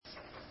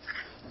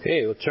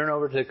Okay, we'll turn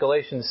over to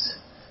Galatians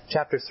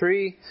chapter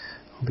 3.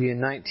 We'll be in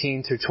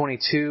 19 through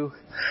 22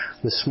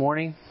 this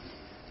morning.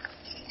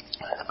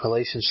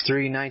 Galatians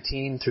 3,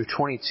 19 through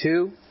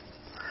 22.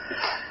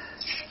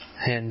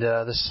 And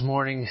this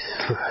morning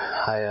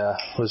I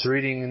was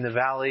reading in the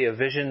Valley of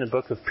Vision, the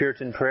book of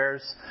Puritan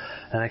prayers,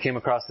 and I came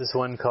across this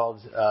one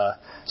called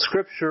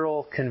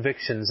Scriptural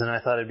Convictions, and I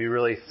thought it'd be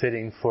really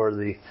fitting for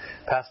the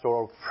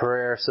pastoral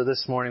prayer. So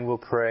this morning we'll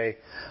pray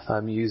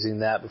using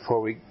that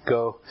before we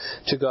go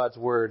to God's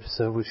Word.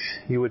 So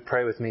you would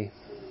pray with me.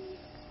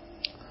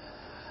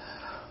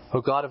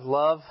 O God of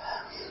love,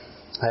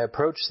 I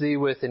approach Thee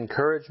with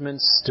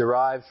encouragements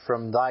derived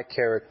from Thy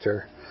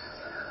character.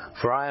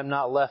 For I am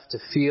not left to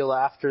feel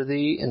after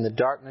Thee in the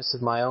darkness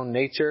of my own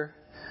nature,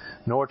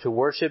 nor to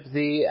worship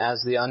Thee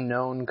as the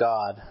unknown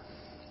God.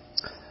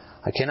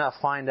 I cannot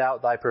find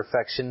out Thy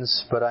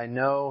perfections, but I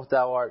know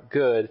Thou art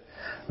good,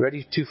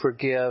 ready to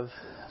forgive,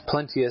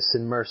 plenteous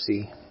in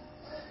mercy.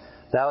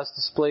 Thou hast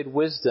displayed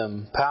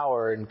wisdom,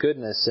 power, and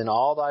goodness in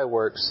all Thy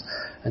works,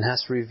 and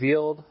hast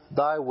revealed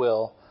Thy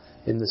will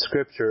in the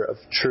Scripture of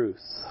truth.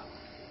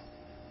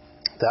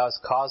 Thou hast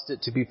caused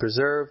it to be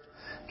preserved,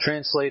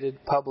 translated,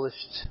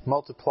 published,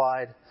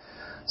 multiplied,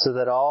 so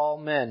that all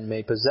men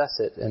may possess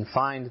it and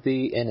find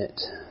Thee in it.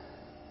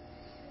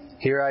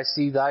 Here I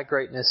see Thy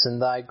greatness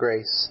and Thy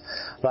grace,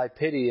 Thy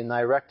pity and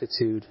Thy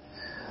rectitude,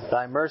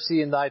 Thy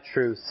mercy and Thy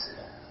truth,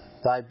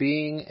 Thy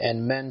being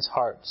and men's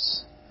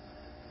hearts.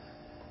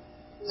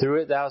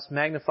 Through it Thou hast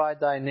magnified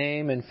Thy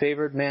name and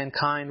favored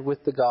mankind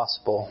with the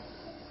gospel.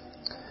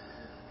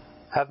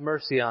 Have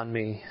mercy on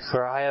me,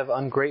 for I have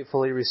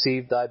ungratefully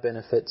received Thy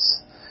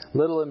benefits,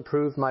 little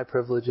improved my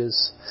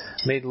privileges,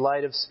 made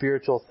light of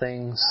spiritual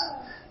things,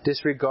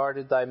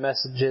 disregarded Thy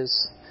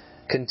messages,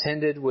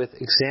 contended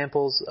with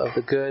examples of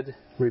the good,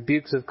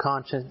 rebukes of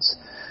conscience,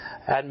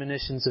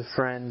 admonitions of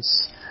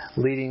friends,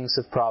 leadings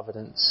of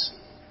providence.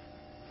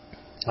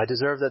 I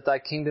deserve that Thy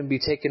kingdom be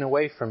taken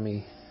away from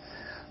me.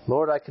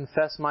 Lord, I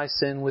confess my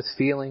sin with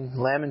feeling,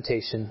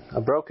 lamentation,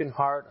 a broken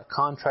heart, a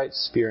contrite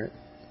spirit,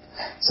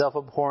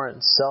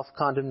 self-abhorrence,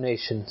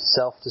 self-condemnation,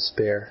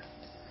 self-despair.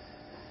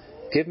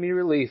 Give me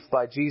relief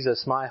by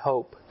Jesus, my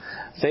hope,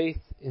 faith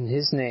in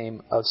His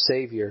name of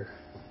Savior,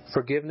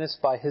 forgiveness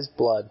by His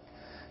blood,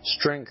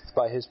 strength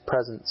by His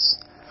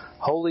presence,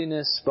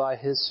 holiness by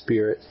His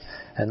Spirit,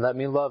 and let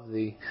me love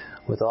Thee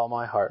with all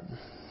my heart.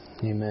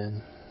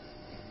 Amen.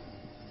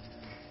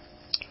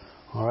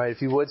 All right,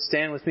 if you would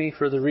stand with me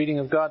for the reading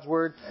of God's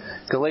Word.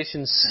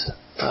 Galatians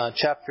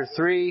chapter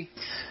 3,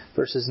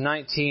 verses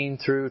 19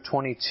 through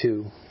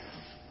 22.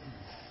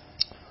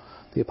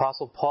 The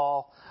Apostle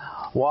Paul,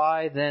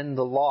 why then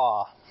the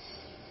law?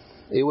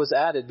 It was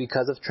added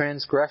because of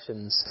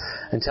transgressions,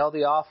 until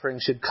the offering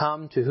should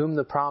come to whom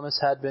the promise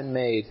had been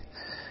made.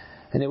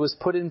 And it was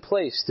put in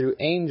place through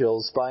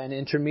angels by an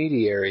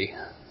intermediary.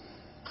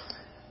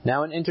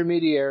 Now an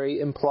intermediary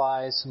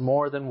implies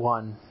more than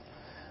one,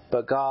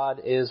 but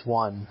God is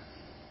one.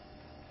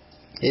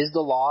 Is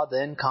the law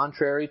then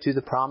contrary to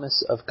the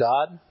promise of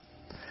God?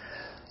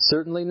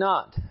 Certainly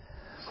not.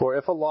 For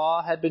if a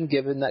law had been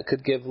given that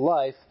could give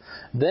life,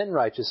 then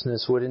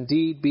righteousness would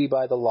indeed be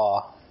by the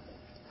law.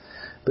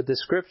 But the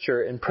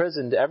Scripture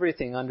imprisoned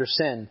everything under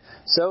sin,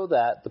 so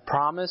that the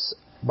promise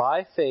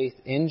by faith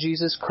in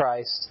Jesus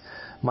Christ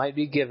might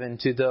be given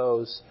to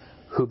those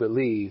who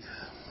believe.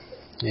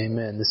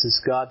 Amen. This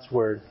is God's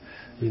Word.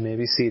 You may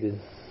be seated.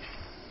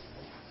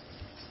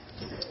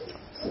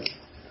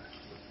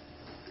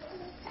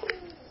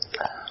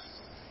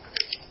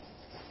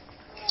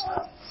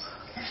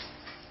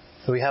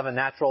 We have a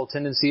natural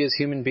tendency as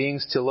human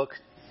beings to look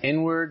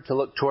inward, to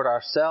look toward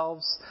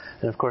ourselves.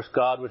 And of course,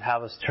 God would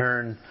have us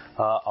turn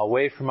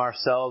away from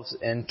ourselves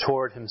and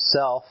toward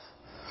Himself.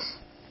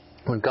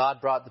 When God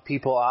brought the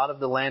people out of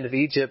the land of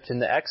Egypt in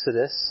the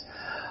Exodus,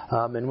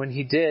 and when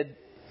He did,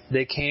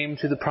 they came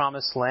to the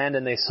promised land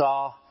and they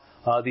saw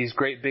these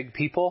great big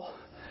people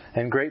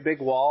and great big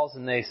walls,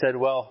 and they said,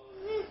 well,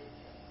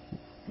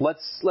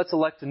 let's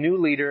elect a new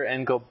leader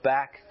and go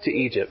back to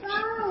Egypt.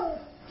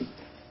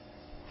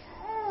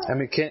 I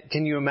mean,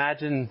 can you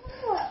imagine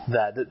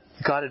that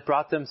God had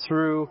brought them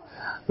through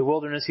the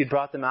wilderness? He'd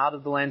brought them out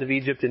of the land of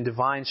Egypt in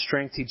divine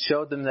strength. He'd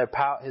showed them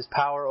His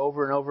power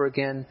over and over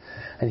again.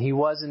 And He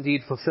was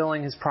indeed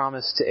fulfilling His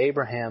promise to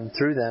Abraham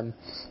through them.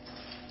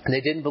 And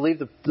they didn't believe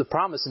the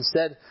promise.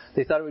 Instead,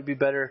 they thought it would be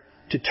better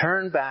to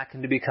turn back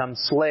and to become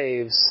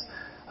slaves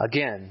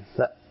again.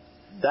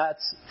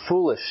 That's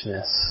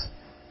foolishness.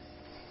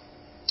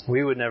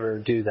 We would never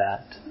do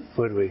that,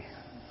 would we?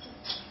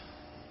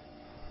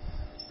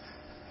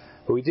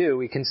 But we do.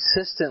 We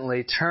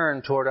consistently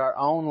turn toward our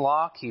own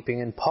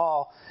law-keeping. And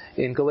Paul,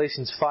 in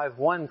Galatians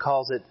 5:1,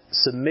 calls it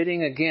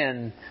submitting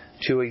again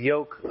to a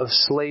yoke of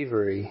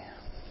slavery.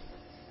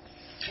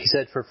 He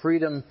said, for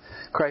freedom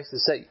Christ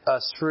has set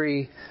us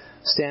free.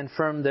 Stand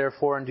firm,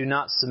 therefore, and do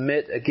not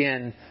submit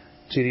again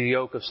to the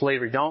yoke of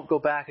slavery. Don't go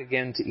back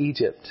again to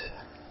Egypt.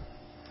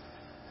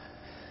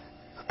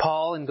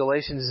 Paul in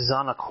Galatians is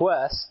on a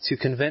quest to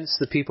convince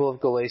the people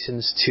of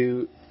Galatians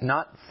to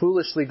not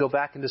foolishly go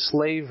back into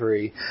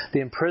slavery, the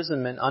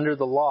imprisonment under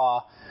the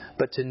law,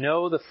 but to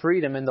know the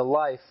freedom and the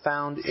life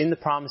found in the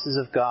promises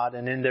of God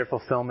and in their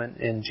fulfillment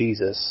in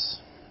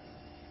Jesus.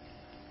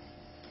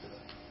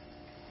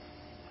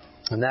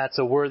 And that's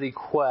a worthy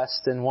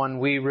quest, and one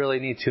we really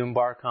need to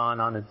embark on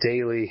a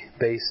daily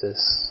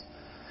basis.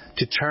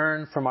 To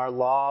turn from our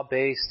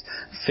law-based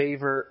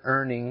favor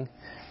earning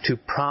to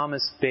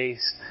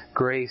promise-based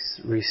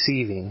grace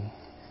receiving.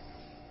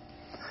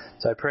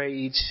 So I pray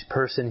each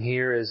person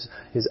here is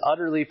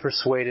utterly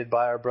persuaded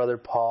by our brother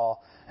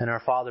Paul and our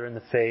Father in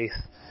the faith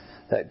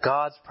that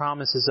God's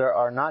promises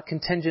are not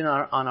contingent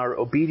on our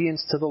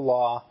obedience to the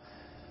law,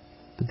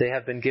 but they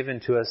have been given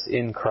to us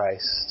in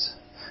Christ.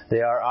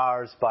 They are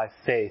ours by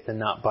faith and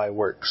not by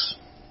works.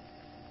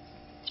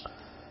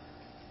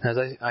 As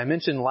I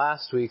mentioned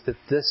last week, that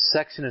this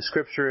section of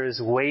Scripture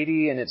is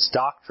weighty and it's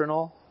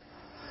doctrinal,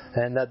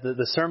 and that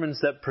the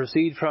sermons that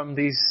proceed from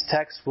these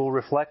texts will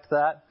reflect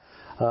that.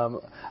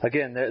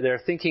 Again,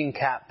 they're thinking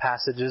cap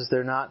passages.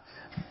 They're not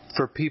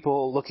for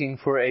people looking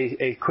for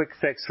a quick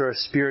fix or a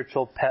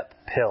spiritual pep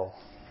pill.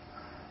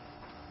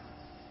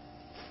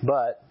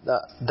 But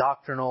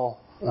doctrinal,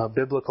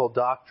 biblical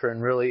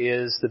doctrine really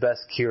is the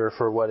best cure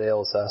for what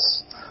ails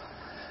us.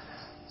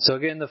 So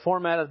again, the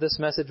format of this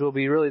message will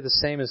be really the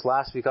same as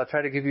last week. I'll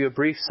try to give you a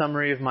brief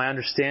summary of my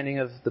understanding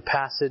of the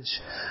passage,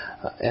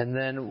 and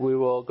then we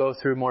will go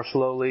through more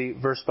slowly,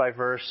 verse by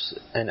verse,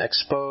 and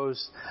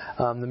expose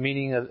the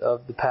meaning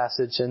of the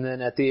passage. And then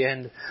at the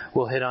end,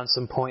 we'll hit on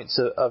some points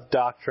of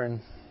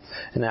doctrine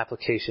and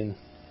application.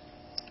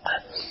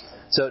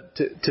 So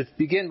to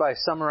begin by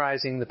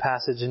summarizing the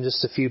passage in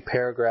just a few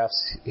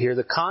paragraphs here,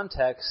 the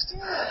context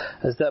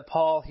is that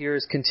Paul here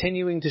is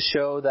continuing to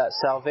show that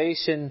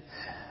salvation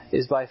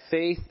is by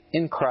faith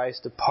in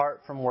Christ apart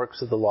from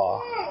works of the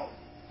law.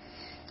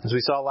 As we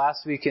saw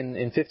last week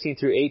in 15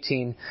 through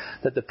 18,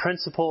 that the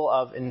principle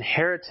of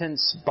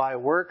inheritance by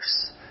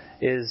works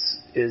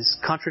is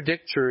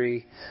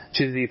contradictory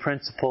to the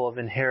principle of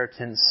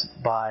inheritance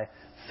by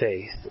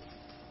faith.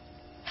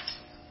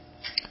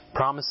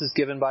 Promises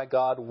given by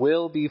God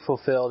will be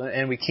fulfilled,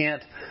 and we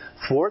can't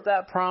thwart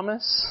that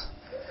promise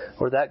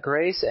or that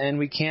grace, and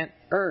we can't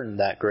earn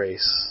that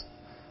grace.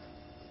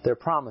 They're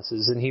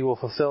promises, and He will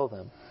fulfill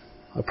them.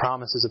 A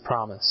promise is a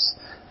promise.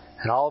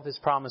 And all of His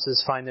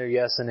promises find their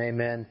yes and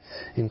amen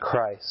in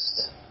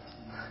Christ.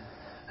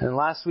 And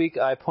last week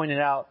I pointed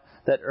out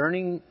that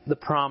earning the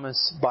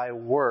promise by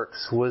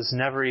works was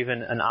never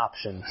even an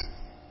option.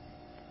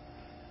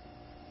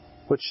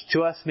 Which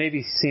to us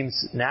maybe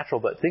seems natural,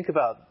 but think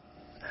about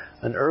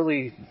an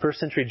early first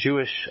century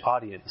Jewish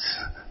audience.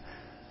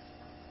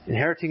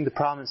 Inheriting the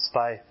promise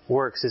by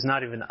works is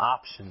not even an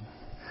option.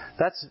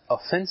 That's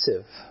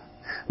offensive.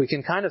 We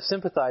can kind of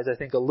sympathize, I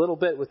think, a little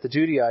bit with the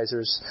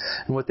Judaizers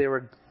and what they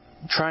were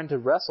trying to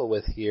wrestle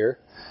with here.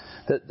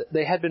 That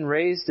they had been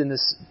raised in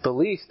this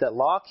belief that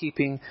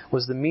law-keeping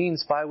was the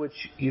means by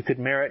which you could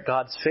merit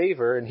God's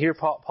favor. And here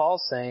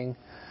Paul's saying,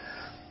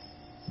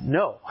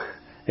 no,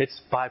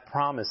 it's by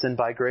promise and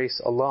by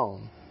grace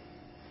alone.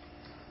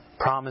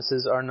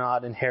 Promises are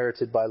not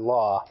inherited by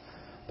law,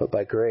 but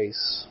by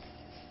grace.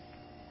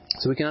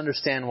 So we can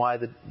understand why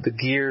the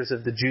gears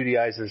of the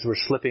Judaizers were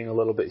slipping a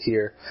little bit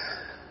here.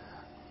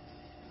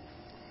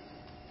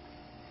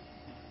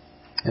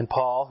 And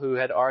Paul, who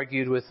had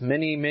argued with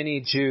many,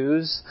 many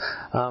Jews,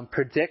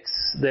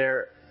 predicts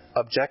their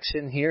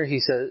objection here.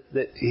 He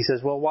says,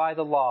 well, why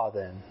the law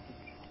then?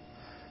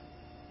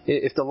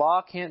 If the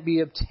law can't be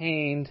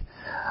obtained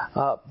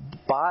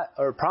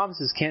or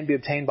promises can't be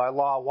obtained by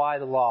law, why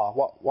the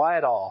law? Why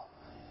at all?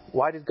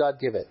 Why did God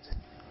give it?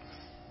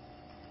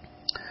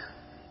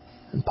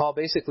 And Paul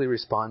basically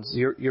responds,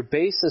 your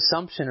base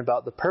assumption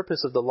about the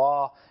purpose of the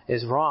law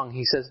is wrong.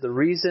 He says the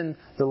reason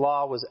the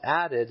law was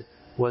added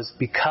was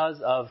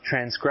because of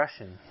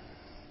transgression.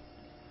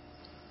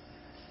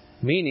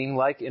 Meaning,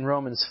 like in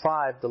Romans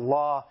 5, the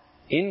law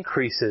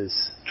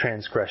increases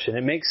transgression.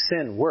 It makes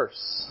sin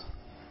worse,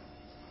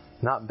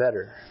 not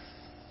better.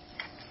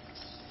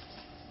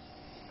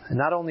 And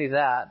not only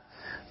that,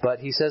 but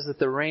he says that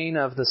the reign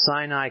of the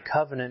Sinai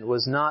covenant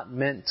was not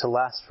meant to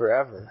last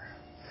forever.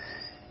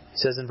 He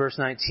says in verse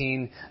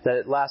 19 that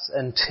it lasts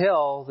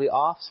until the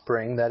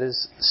offspring, that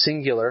is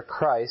singular,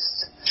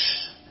 Christ,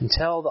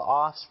 until the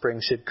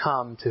offspring should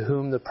come to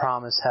whom the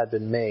promise had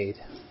been made.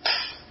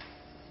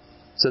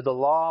 So the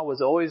law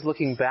was always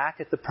looking back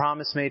at the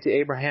promise made to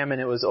Abraham,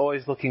 and it was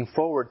always looking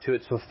forward to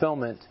its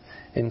fulfillment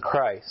in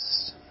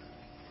Christ.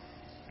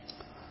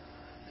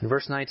 In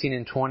verse 19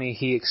 and 20,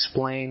 he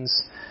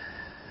explains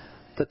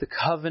that the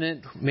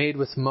covenant made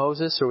with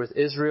Moses or with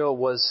Israel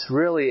was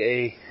really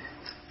a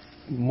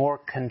more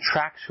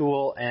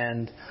contractual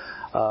and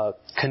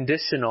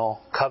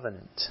conditional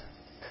covenant.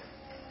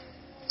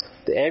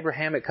 The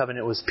Abrahamic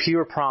covenant was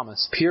pure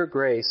promise, pure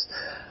grace,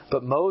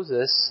 but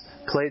Moses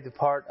played the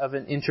part of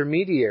an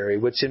intermediary,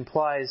 which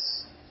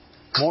implies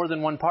more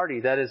than one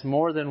party. That is,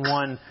 more than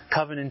one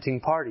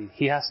covenanting party.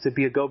 He has to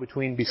be a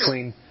go-between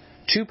between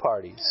two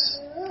parties.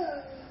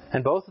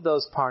 And both of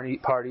those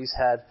parties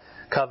had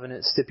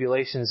covenant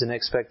stipulations and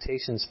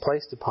expectations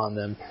placed upon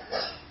them.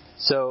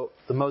 So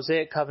the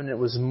Mosaic covenant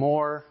was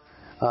more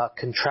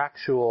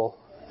contractual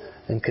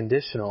and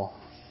conditional.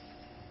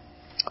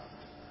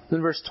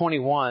 Then verse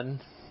 21,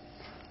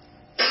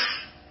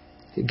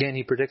 again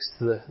he predicts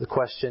the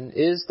question,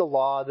 is the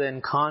law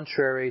then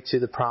contrary to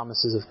the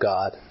promises of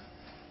God?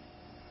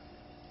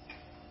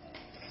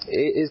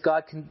 Is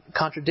God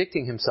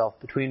contradicting himself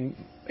between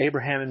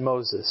Abraham and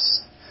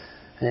Moses?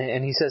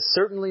 And he says,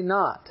 certainly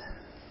not.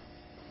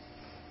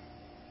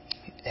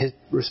 His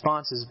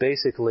response is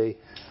basically,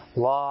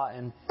 law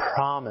and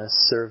promise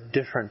serve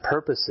different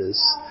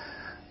purposes.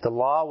 The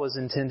law was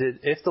intended,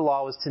 if the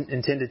law was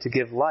intended to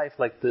give life,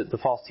 like the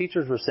false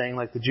teachers were saying,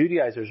 like the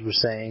Judaizers were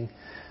saying,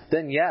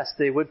 then yes,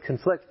 they would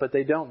conflict, but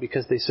they don't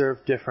because they serve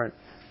different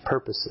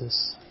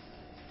purposes.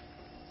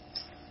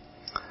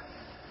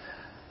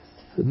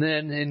 And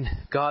then in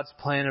God's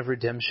plan of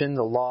redemption,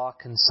 the law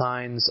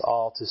consigns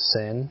all to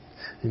sin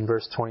in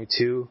verse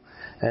 22.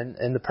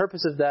 And the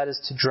purpose of that is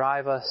to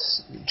drive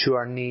us to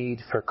our need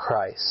for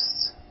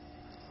Christ.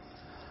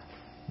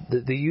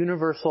 The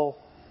universal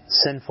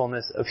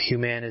sinfulness of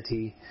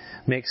humanity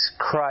makes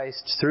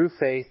Christ, through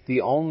faith,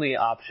 the only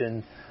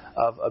option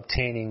of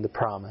obtaining the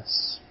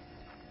promise.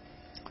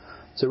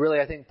 So really,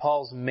 I think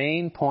Paul's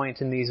main point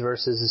in these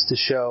verses is to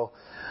show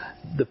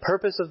the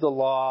purpose of the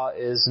law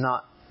is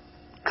not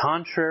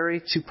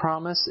contrary to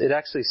promise. It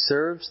actually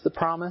serves the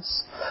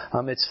promise.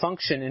 Its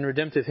function in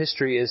redemptive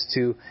history is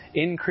to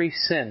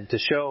increase sin, to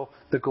show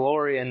the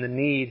glory and the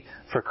need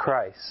for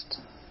Christ.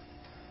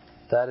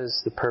 That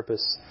is the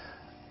purpose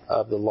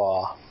of the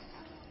law.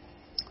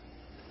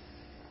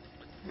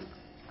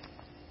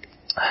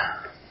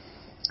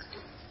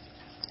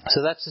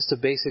 So that's just a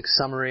basic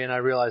summary, and I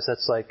realize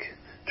that's like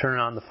turning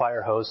on the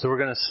fire hose. So we're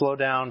going to slow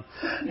down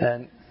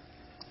and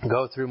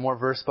go through more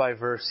verse by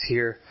verse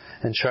here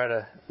and try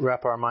to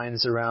wrap our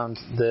minds around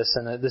this.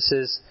 And this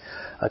is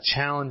a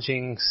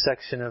challenging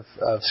section of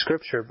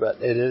Scripture,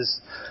 but it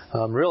is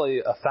really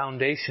a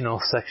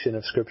foundational section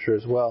of Scripture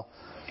as well.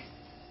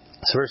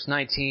 So verse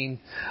 19,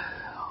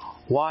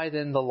 why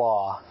then the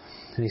law?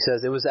 And he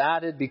says, it was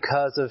added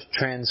because of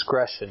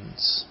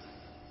transgressions.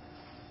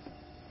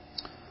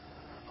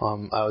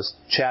 I was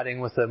chatting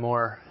with a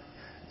more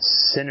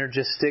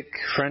synergistic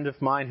friend of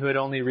mine who had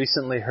only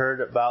recently heard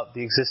about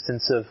the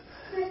existence of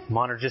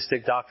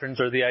monergistic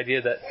doctrines, or the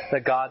idea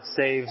that God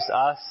saves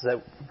us,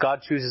 that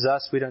God chooses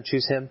us, we don't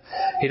choose Him.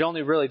 He'd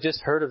only really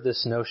just heard of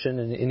this notion,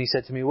 and he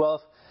said to me,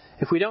 well,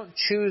 if we don't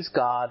choose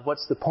God,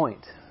 what's the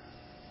point?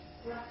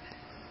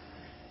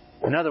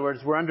 In other words,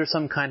 we're under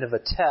some kind of a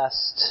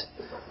test,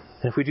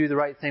 and if we do the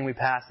right thing, we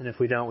pass, and if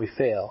we don't, we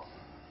fail.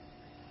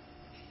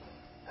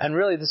 And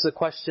really, this is a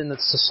question that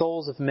the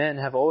souls of men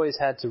have always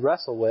had to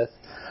wrestle with.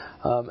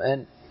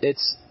 And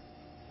it's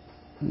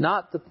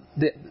not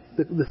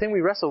the thing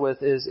we wrestle with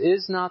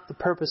is not the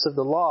purpose of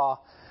the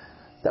law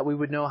that we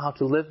would know how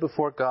to live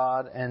before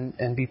God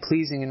and be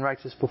pleasing and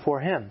righteous before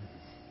Him?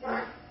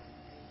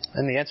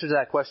 And the answer to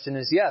that question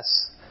is yes,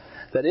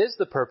 that is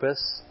the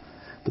purpose.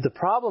 But the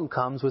problem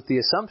comes with the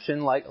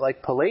assumption,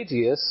 like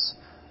Pelagius,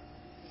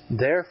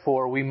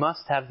 therefore we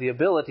must have the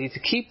ability to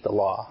keep the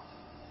law.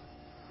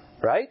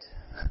 Right?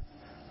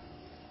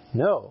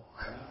 No.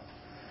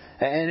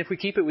 And if we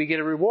keep it, we get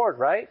a reward,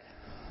 right?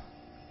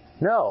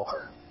 No.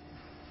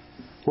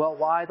 Well,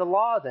 why the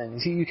law then?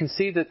 You can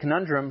see the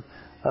conundrum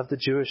of the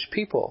Jewish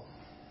people.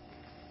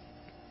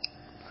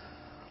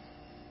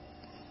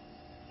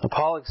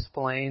 Paul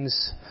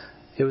explains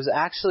it was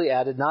actually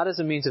added not as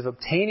a means of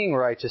obtaining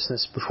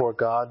righteousness before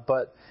God,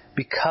 but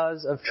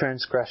because of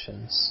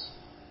transgressions.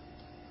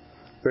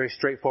 Very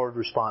straightforward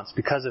response.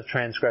 Because of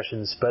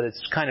transgressions, but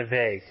it's kind of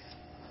vague.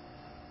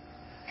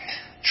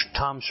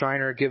 Tom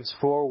Schreiner gives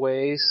 4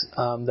 ways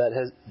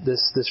that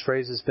this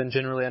phrase has been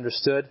generally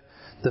understood.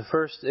 The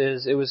first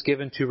is it was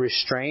given to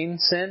restrain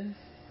sin,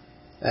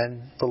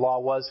 and the law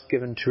was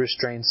given to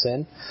restrain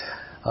sin.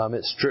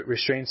 It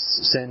restrains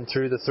sin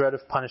through the threat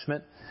of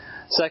punishment.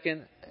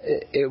 Second,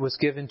 it was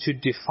given to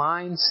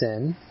define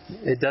sin.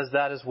 It does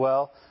that as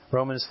well.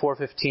 Romans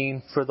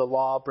 4:15, for the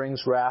law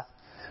brings wrath,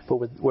 but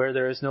where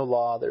there is no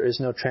law, there is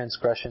no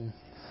transgression.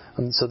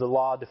 And so the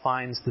law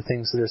defines the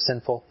things that are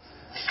sinful.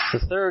 The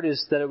third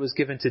is that it was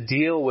given to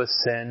deal with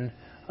sin,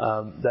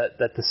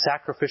 that the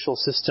sacrificial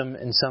system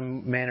in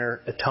some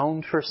manner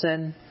atoned for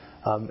sin,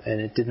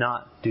 and it did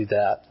not do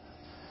that.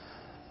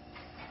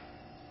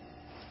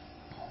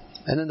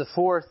 And then the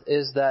fourth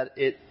is that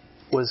it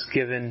was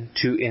given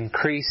to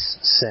increase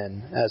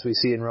sin, as we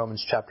see in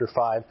Romans chapter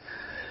 5,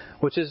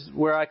 which is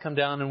where I come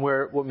down and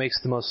what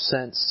makes the most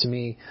sense to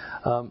me.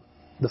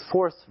 The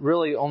fourth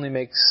really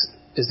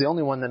is the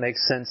only one that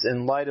makes sense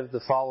in light of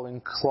the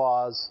following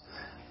clause,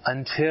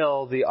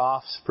 until the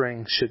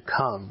offspring should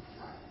come.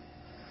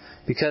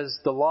 Because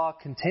the law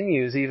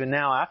continues even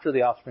now after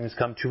the offspring has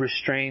come to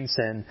restrain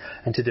sin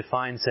and to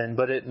define sin,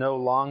 but it no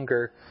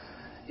longer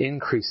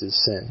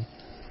increases sin.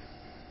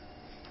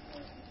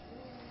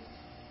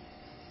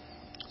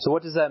 So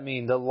what does that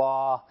mean? The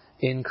law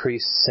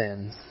increased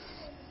sin.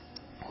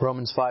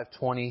 Romans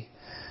 5:20,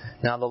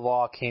 now the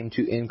law came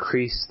to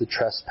increase the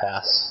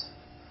trespass.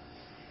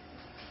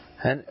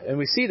 And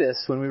we see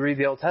this when we read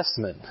the Old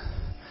Testament.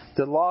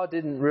 The law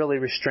didn't really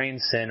restrain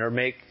sin or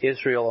make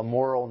Israel a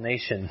moral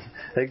nation.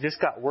 It just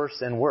got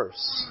worse and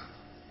worse.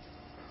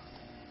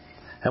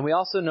 And we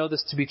also know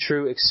this to be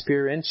true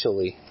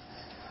experientially.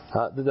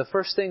 The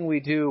first thing we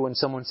do when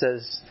someone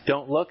says,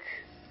 don't look,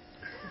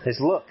 is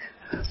look.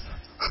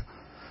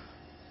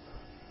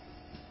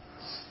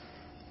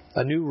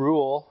 A new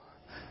rule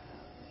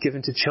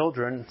given to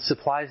children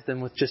supplies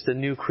them with just a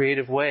new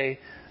creative way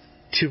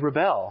to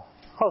rebel.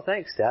 Oh,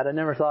 thanks, Dad. I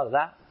never thought of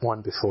that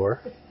one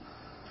before.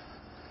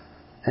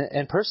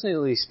 And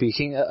personally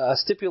speaking, a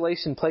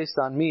stipulation placed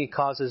on me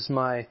causes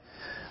my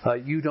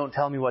you don't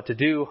tell me what to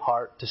do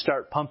heart to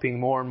start pumping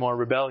more and more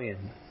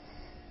rebellion.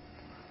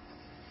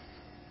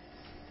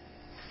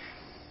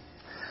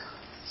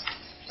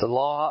 The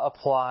law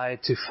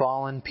applied to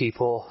fallen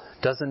people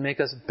doesn't make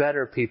us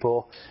better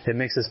people. It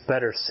makes us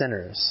better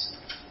sinners.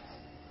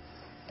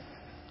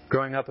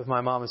 Growing up, if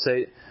my mom would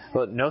say,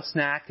 well, no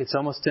snack, it's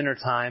almost dinner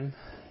time,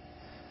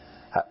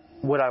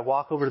 would I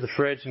walk over to the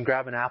fridge and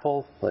grab an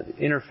apple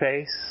in her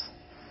face?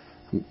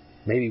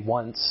 Maybe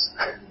once.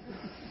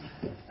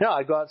 No,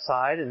 I'd go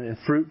outside and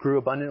fruit grew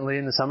abundantly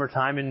in the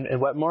summertime.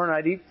 And Wetmore, and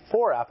I'd eat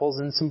 4 apples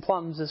and some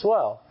plums as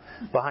well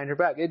behind her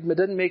back. It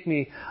doesn't make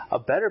me a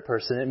better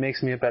person. It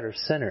makes me a better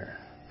sinner.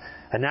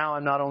 And now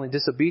I'm not only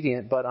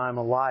disobedient, but I'm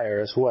a liar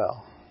as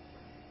well.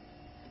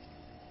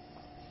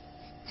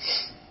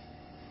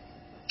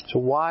 So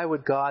why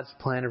would God's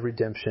plan of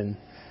redemption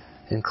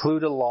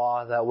include a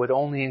law that would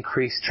only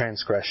increase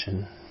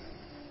transgression?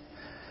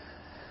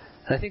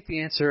 And I think the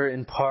answer,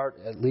 in part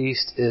at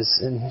least,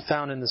 is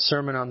found in the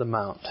Sermon on the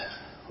Mount,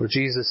 where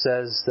Jesus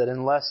says that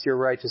unless your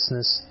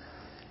righteousness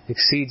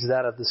exceeds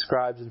that of the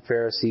scribes and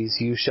Pharisees,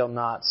 you shall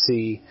not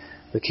see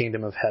the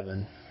kingdom of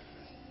heaven.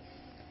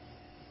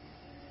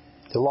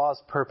 The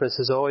law's purpose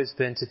has always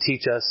been to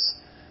teach us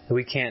that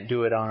we can't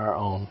do it on our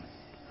own.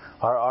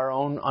 Our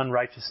own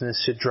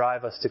unrighteousness should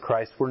drive us to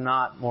Christ. We're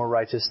not more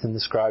righteous than the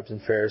scribes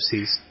and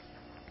Pharisees.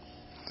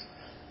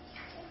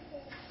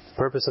 The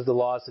purpose of the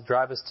law is to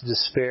drive us to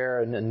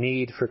despair and a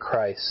need for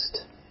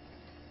Christ.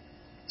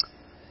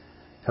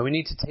 And we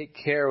need to take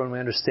care when we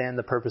understand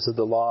the purpose of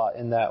the law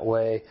in that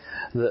way.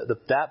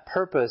 That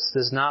purpose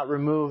does not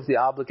remove the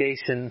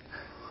obligation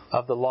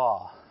of the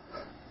law.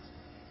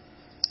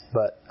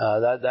 But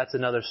that's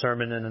another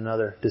sermon and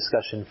another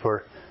discussion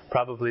for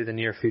probably the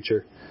near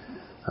future.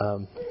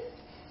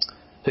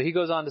 So he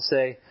goes on to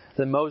say,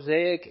 the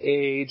Mosaic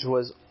age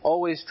was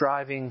always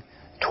driving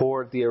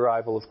toward the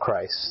arrival of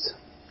Christ.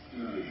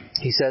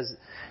 He says,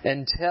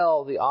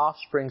 until the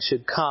offspring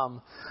should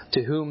come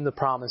to whom the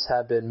promise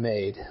had been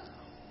made.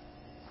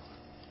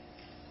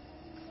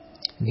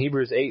 In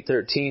Hebrews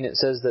 8:13 it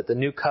says that the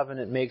new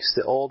covenant makes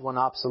the old one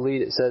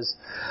obsolete. It says,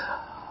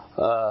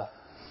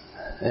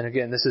 and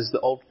again, this is the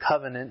old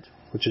covenant,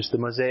 which is the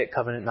Mosaic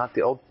covenant, not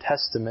the Old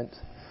Testament.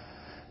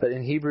 But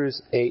in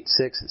Hebrews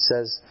 8:6 it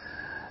says,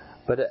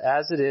 but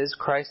as it is,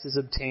 Christ has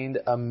obtained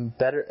a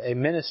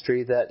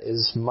ministry that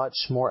is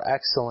much more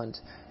excellent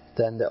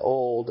than the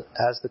old,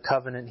 as the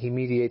covenant he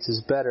mediates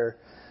is better,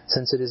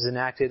 since it is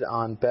enacted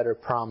on better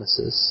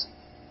promises.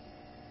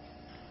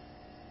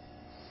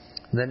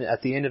 And then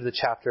at the end of the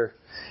chapter,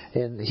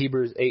 in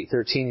Hebrews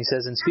 8:13, he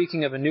says, in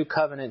speaking of a new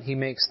covenant, he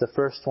makes the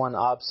first one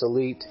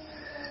obsolete,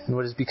 and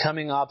what is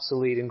becoming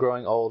obsolete and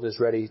growing old is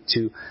ready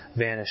to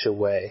vanish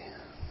away.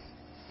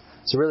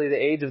 So really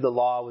the age of the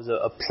law was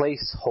a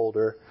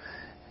placeholder.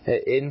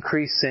 It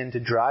increased sin to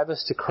drive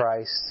us to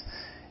Christ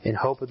in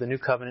hope of the new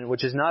covenant,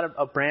 which is not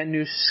a brand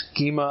new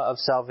schema of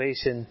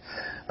salvation,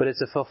 but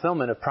it's a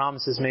fulfillment of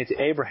promises made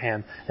to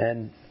Abraham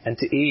and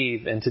to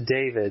Eve and to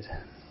David.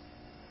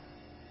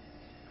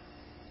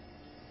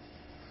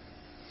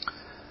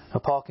 Now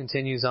Paul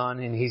continues on,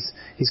 and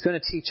he's going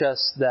to teach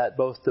us that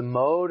both the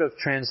mode of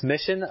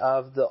transmission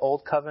of the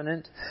old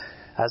covenant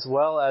as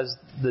well as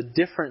the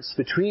difference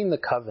between the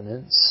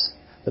covenants,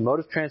 the mode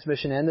of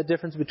transmission and the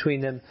difference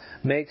between them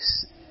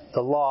makes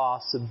the law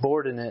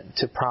subordinate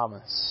to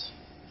promise.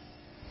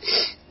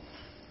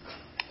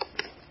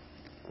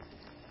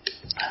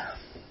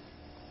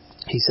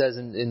 He says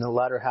in the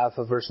latter half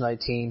of verse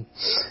 19,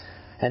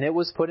 and it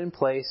was put in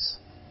place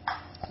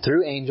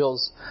through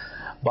angels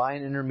by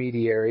an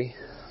intermediary.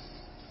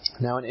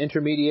 Now an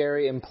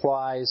intermediary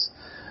implies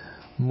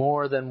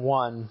more than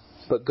one,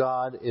 but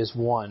God is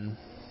one.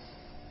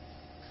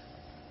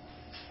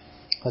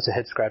 That's a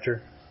head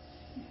scratcher.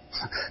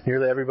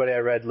 Nearly everybody I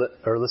read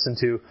or listened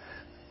to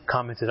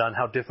commented on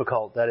how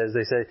difficult that is.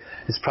 They say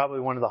it's probably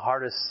one of the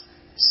hardest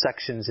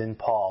sections in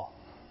Paul.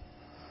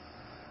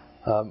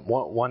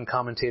 One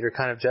commentator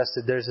kind of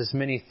jested, there's as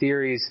many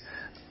theories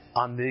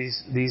on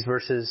these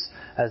verses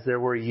as there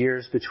were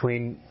years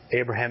between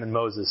Abraham and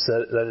Moses.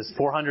 That is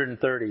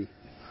 430.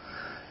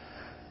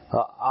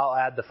 I'll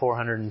add the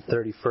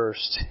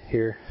 431st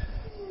here.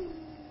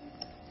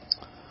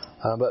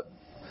 But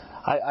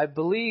I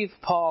believe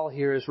Paul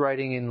here is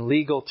writing in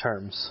legal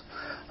terms.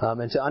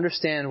 And to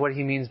understand what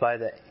he means by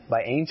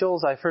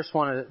angels, I first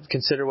want to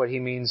consider what he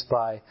means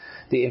by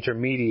the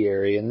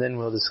intermediary, and then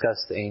we'll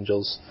discuss the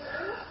angels.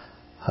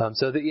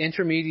 So the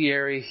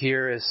intermediary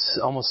here is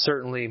almost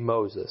certainly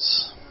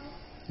Moses.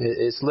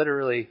 It's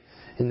literally,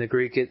 in the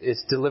Greek,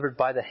 it's delivered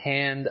by the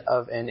hand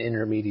of an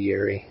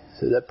intermediary.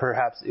 So that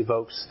perhaps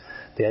evokes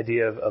the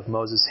idea of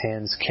Moses'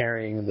 hands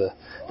carrying the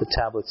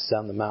tablets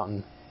down the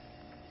mountain.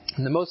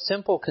 And the most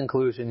simple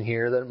conclusion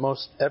here that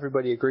most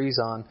everybody agrees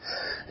on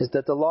is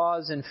that the law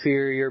is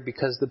inferior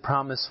because the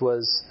promise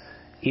was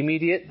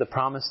immediate. The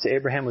promise to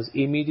Abraham was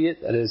immediate.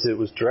 That is, it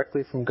was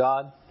directly from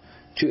God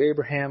to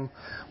Abraham,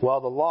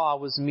 while the law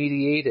was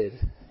mediated.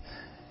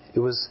 It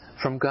was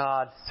from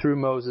God through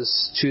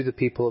Moses to the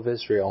people of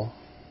Israel.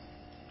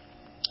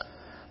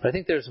 But I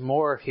think there's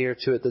more here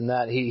to it than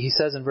that. He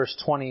says in verse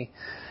 20,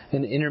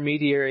 an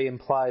intermediary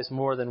implies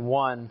more than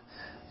one,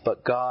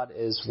 but God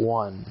is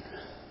one.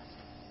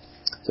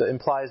 So it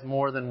implies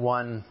more than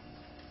one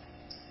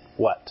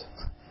what?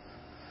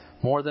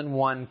 More than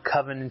one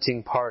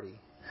covenanting party.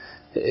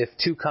 If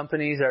two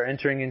companies are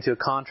entering into a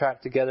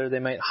contract together, they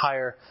might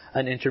hire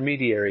an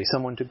intermediary,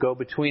 someone to go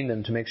between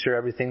them to make sure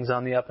everything's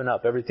on the up and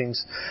up,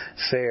 everything's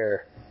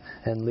fair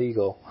and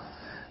legal.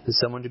 There's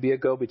someone to be a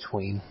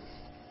go-between.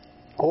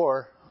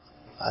 Or,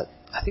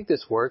 I think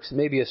this works, it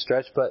may be a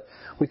stretch, but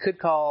we could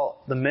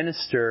call the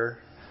minister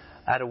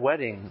at a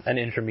wedding an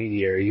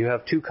intermediary. You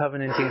have two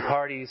covenanting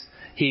parties.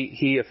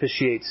 He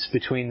officiates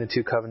between the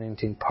two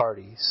covenanting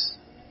parties.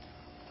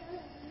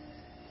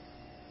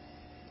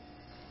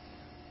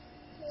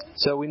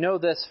 So we know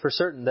this for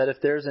certain, that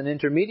if there's an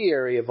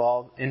intermediary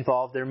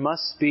involved, there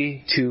must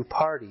be two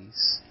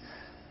parties.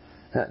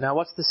 Now,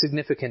 what's the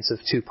significance of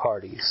two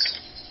parties?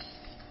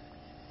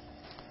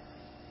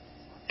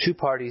 Two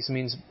parties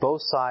means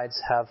both sides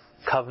have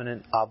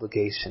covenant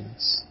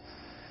obligations.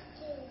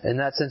 In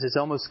that sense, it's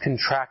almost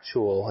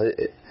contractual.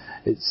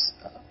 It's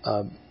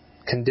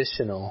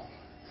conditional.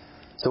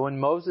 So when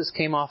Moses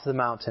came off the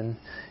mountain,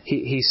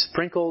 he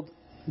sprinkled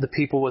the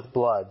people with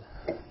blood,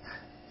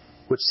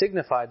 which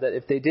signified that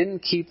if they didn't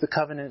keep the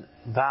covenant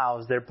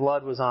vows, their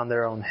blood was on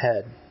their own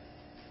head.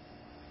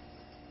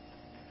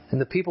 And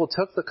the people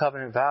took the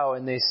covenant vow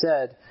and they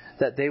said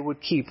that they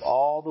would keep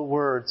all the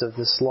words of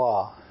this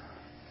law.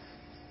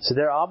 So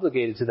they're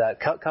obligated to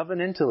that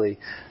covenantally.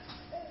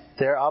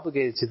 They're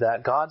obligated to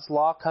that. God's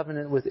law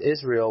covenant with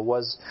Israel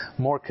was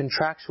more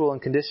contractual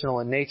and conditional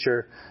in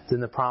nature than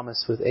the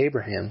promise with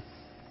Abraham.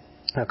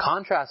 Now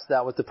contrast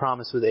that with the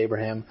promise with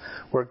Abraham,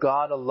 where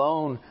God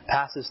alone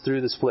passes through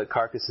the split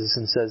carcasses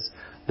and says,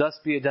 "Thus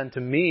be it done to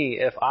me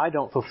if I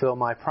don't fulfill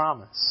my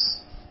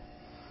promise."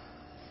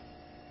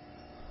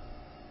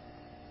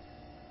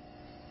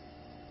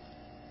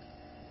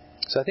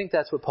 So I think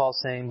that's what Paul's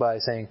saying by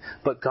saying,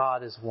 but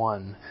God is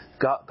one.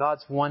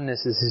 God's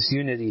oneness is His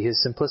unity,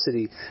 His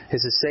simplicity,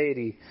 His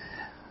aseity.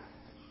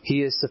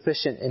 He is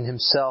sufficient in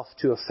Himself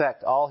to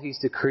effect all He's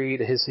decreed.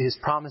 His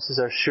promises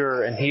are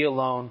sure, and He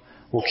alone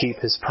will keep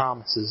His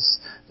promises.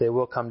 They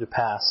will come to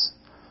pass.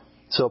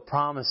 So a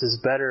promise is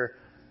better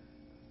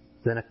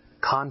than a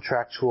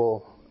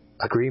contractual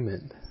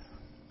agreement.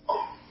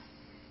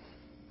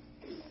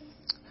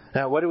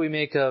 Now, what do we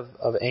make of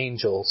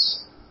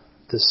angels?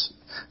 This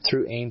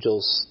through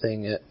angels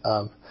thing.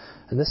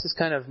 And this is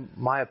kind of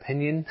my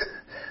opinion.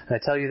 And I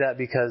tell you that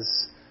because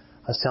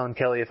I was telling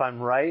Kelly, if I'm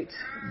right,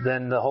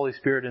 then the Holy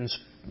Spirit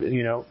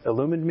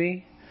illumined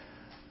me.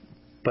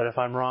 But if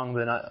I'm wrong,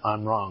 then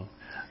I'm wrong.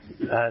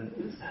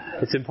 And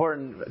it's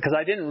important, because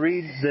I didn't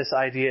read this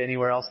idea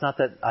anywhere else. Not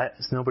that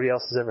nobody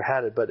else has ever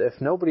had it, but if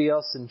nobody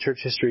else in church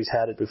history has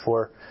had it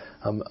before,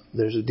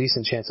 there's a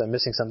decent chance I'm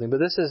missing something. But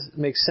this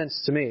makes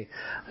sense to me.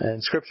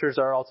 And Scriptures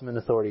are ultimate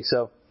authority.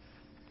 So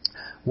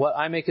what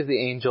I make of the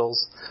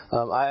angels,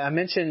 I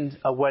mentioned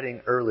a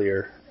wedding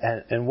earlier,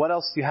 and what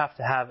else do you have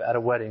to have at a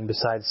wedding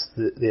besides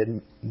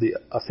the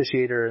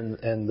officiator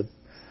and the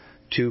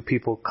two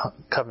people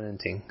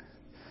covenanting?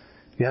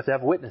 You have to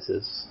have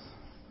witnesses.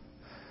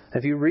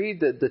 If you read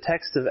the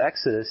text of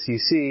Exodus, you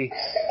see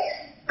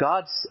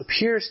God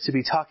appears to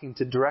be talking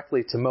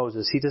directly to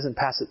Moses. He doesn't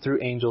pass it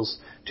through angels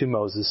to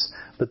Moses,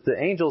 but the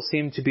angels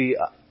seem to be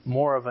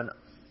more of an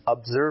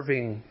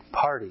observing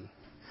party.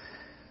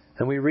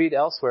 And we read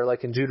elsewhere,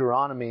 like in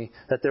Deuteronomy,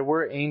 that there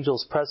were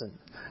angels present.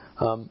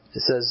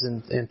 It says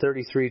in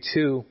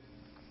 33:2,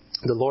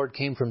 the Lord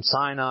came from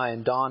Sinai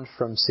and dawned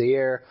from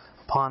Seir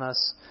upon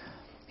us.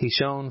 He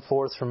shone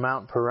forth from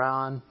Mount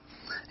Paran,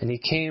 and He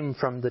came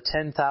from the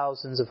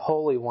 10,000s of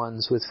holy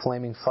ones with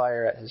flaming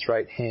fire at His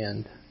right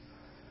hand.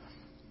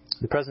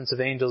 The presence of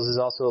angels is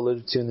also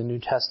alluded to in the New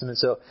Testament.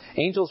 So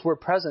angels were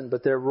present,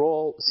 but their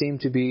role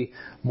seemed to be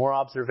more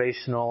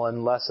observational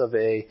and less of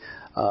a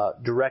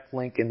direct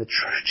link in the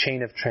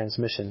chain of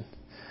transmission.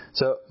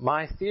 So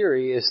my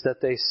theory is that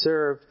they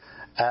served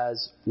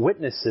as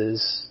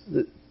witnesses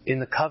in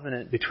the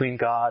covenant between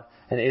God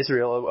and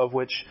Israel, of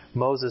which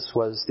Moses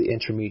was the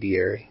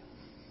intermediary.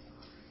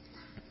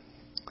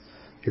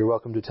 You're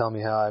welcome to tell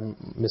me how I'm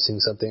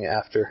missing something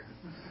after.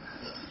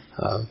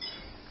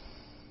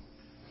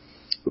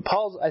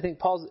 But I think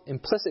Paul's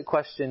implicit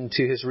question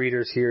to his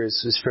readers here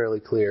is fairly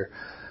clear.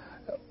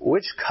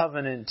 Which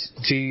covenant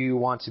do you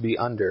want to be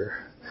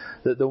under?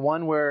 The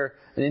one where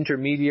an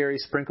intermediary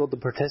sprinkled the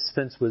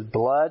participants with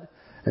blood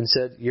and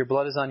said, your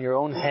blood is on your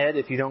own head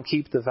if you don't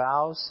keep the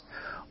vows?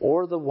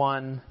 Or the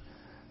one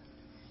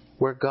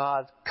where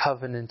God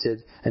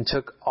covenanted and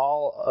took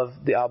all of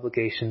the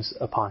obligations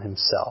upon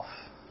himself?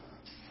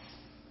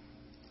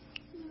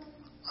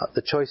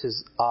 The choice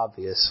is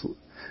obvious.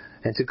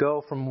 And to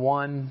go from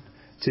one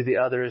to the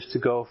other is to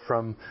go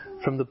from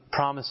the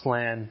promised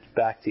land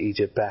back to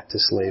Egypt, back to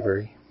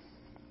slavery.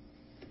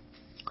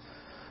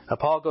 Now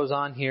Paul goes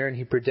on here and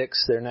he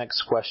predicts their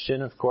next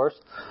question, of course.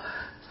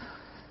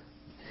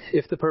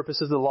 If the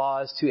purpose of the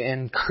law is to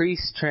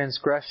increase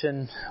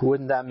transgression,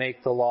 wouldn't that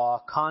make the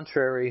law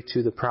contrary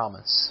to the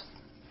promise?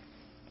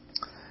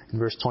 In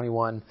verse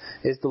 21,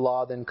 is the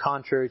law then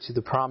contrary to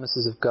the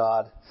promises of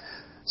God?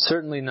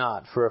 Certainly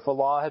not. For if a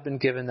law had been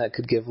given that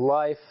could give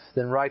life,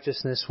 then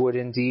righteousness would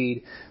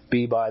indeed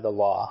be by the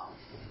law.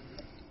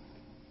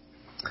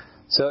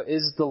 So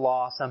is the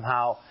law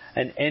somehow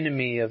an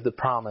enemy of the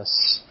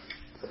promise?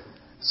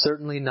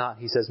 Certainly not.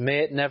 He says, may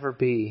it never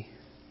be.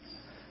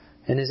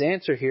 And his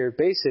answer here,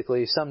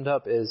 basically summed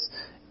up, is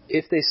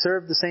if they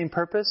serve the same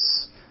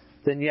purpose,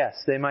 then yes,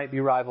 they might be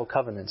rival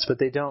covenants, but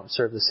they don't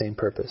serve the same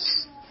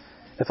purpose.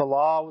 If a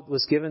law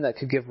was given that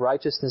could give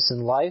righteousness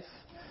and life,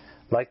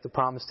 like the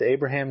promise to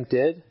Abraham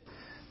did,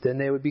 then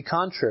they would be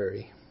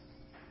contrary.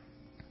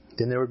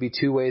 Then there would be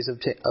two ways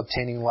of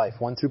obtaining life,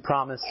 one through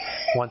promise,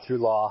 one through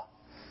law.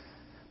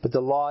 But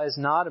the law is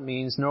not a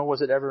means, nor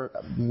was it ever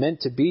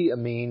meant to be a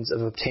means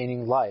of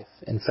obtaining life.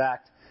 In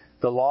fact,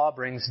 the law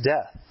brings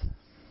death.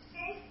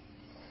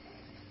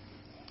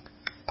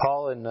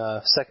 Paul in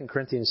 2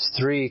 Corinthians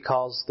 3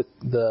 calls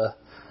the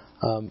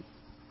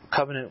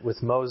covenant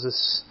with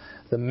Moses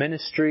the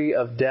ministry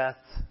of death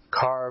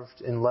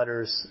carved in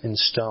letters in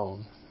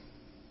stone.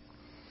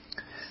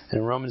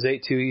 And in Romans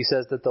 8:2 he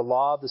says that the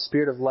law of the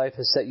Spirit of life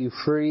has set you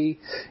free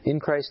in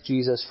Christ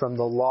Jesus from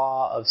the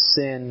law of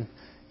sin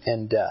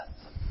and death.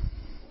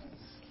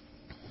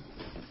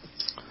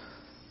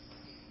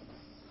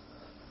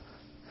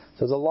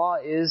 So the law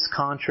is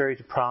contrary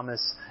to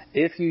promise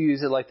if you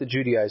use it like the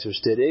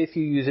Judaizers did. If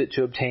you use it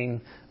to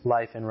obtain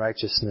life and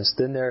righteousness,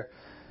 then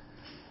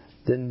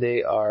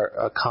they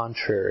are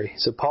contrary.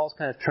 So Paul's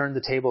kind of turned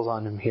the tables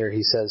on him here.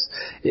 He says,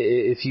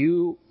 if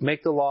you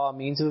make the law a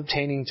means of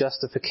obtaining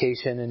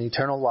justification and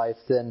eternal life,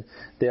 then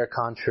they are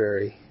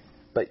contrary.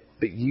 But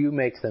you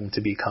make them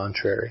to be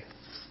contrary.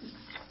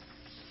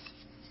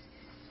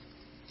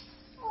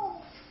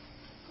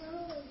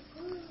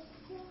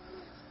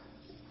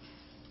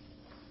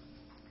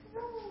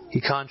 He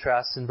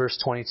contrasts in verse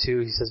 22.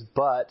 He says,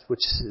 but,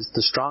 which is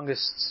the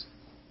strongest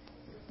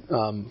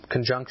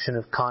conjunction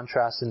of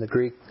contrast in the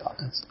Greek,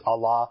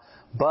 Allah,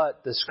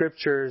 but the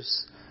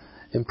Scriptures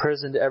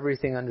imprisoned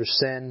everything under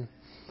sin,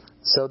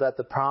 so that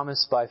the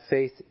promise by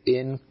faith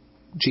in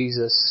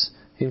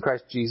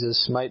Christ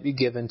Jesus, might be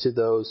given to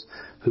those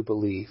who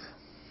believe.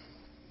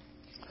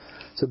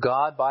 So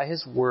God, by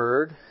His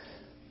Word,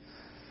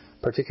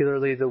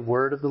 particularly the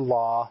word of the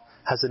law,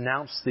 has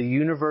announced the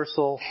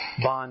universal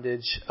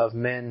bondage of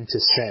men to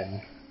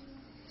sin.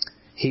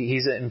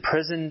 He's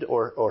imprisoned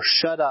or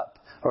shut up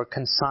or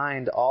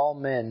consigned all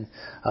men,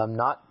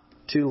 not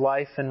to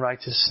life and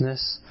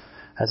righteousness,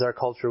 as our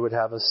culture would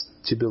have us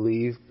to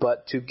believe,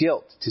 but to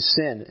guilt, to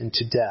sin, and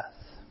to death.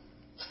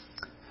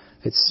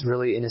 It's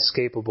really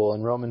inescapable.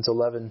 In Romans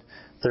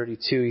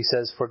 11:32 he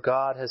says, for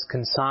God has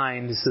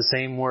consigned, it's the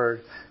same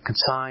word,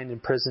 consigned,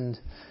 imprisoned.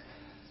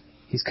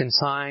 He's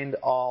consigned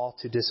all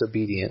to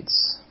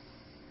disobedience.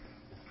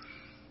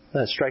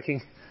 That's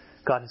striking.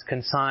 God has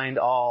consigned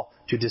all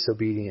to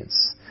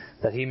disobedience,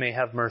 that He may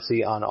have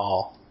mercy on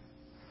all.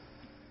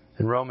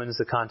 In Romans,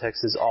 the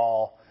context is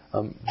all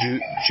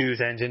Jews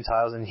and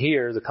Gentiles, and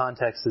here the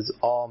context is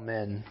all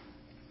men.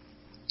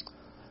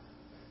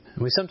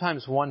 And we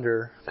sometimes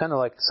wonder, kind of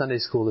like Sunday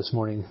school this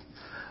morning,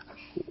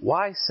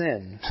 why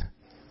sin?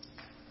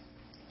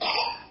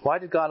 Why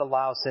did God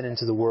allow sin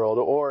into the world?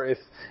 Or if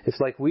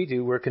like we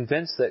do, we're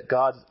convinced that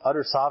God's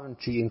utter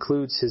sovereignty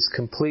includes His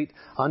complete,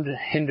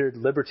 unhindered,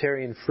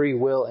 libertarian free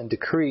will and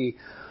decree,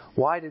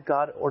 why did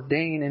God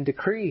ordain and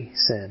decree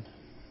sin?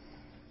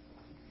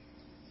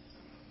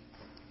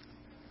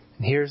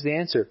 And here's the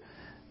answer.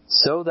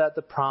 So that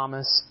the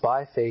promise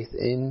by faith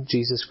in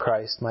Jesus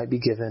Christ might be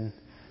given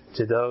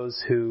to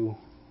those who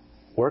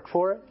work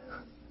for it,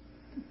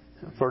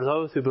 for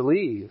those who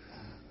believe.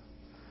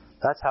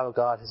 That's how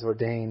God has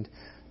ordained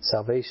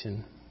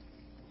salvation.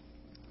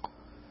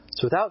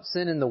 So without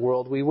sin in the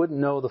world, we wouldn't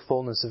know the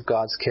fullness of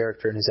God's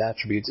character and His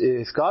attributes.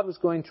 If God was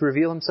going to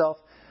reveal Himself,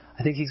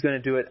 I think He's going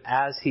to do it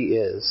as He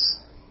is.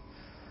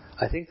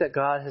 I think that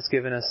God has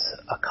given us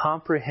a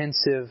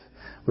comprehensive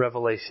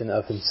revelation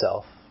of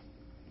Himself.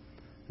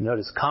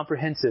 Notice,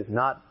 comprehensive,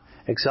 not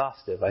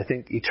exhaustive. I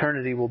think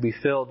eternity will be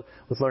filled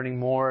with learning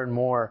more and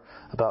more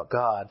about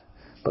God.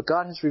 But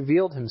God has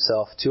revealed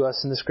Himself to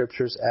us in the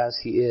Scriptures as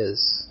He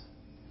is.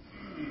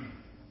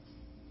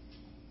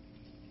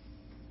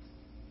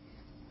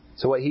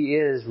 So what He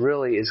is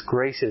really is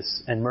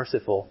gracious and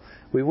merciful.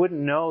 We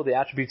wouldn't know the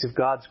attributes of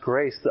God's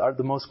grace,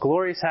 the most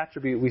glorious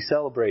attribute we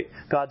celebrate,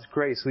 God's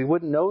grace. We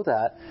wouldn't know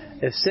that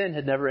if sin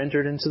had never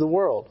entered into the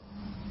world.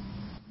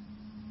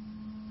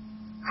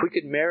 If we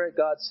could merit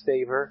God's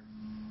favor,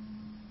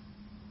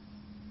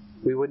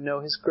 we would know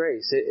His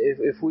grace.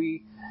 If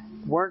we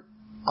weren't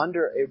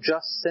under a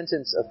just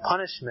sentence of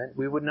punishment,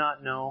 we would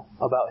not know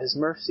about His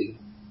mercy.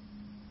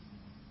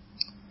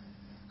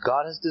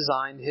 God has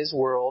designed His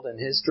world and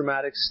His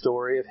dramatic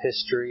story of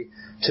history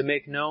to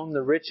make known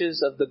the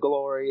riches of the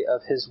glory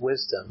of His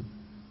wisdom.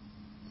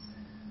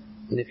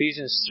 In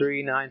Ephesians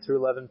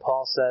 3:9-11,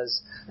 Paul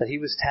says that he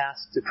was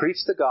tasked to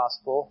preach the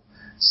gospel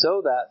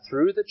so that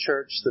through the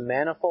church the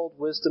manifold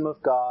wisdom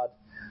of God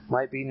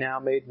might be now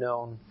made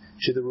known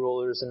to the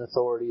rulers and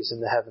authorities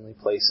in the heavenly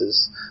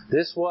places.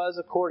 This was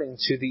according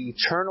to the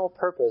eternal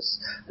purpose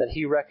that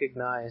He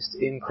recognized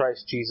in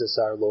Christ Jesus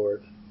our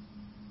Lord.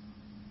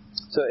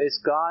 So it's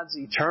God's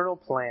eternal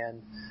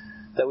plan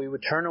that we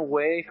would turn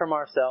away from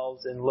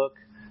ourselves and look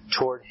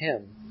toward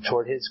Him,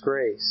 toward His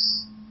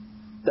grace.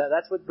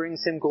 That's what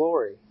brings Him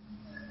glory.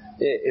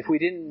 If we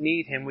didn't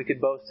need Him, we could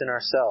boast in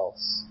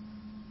ourselves.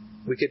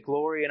 We could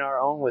glory in our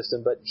own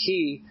wisdom, but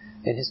He,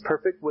 in His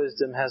perfect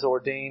wisdom, has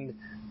ordained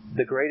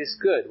the greatest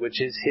good,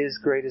 which is His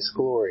greatest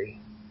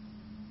glory.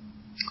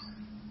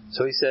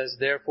 So He says,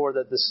 therefore,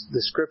 that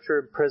the Scripture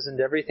imprisoned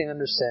everything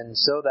under sin,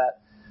 so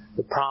that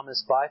the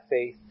promise by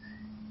faith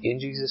in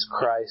Jesus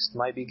Christ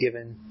might be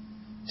given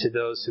to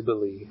those who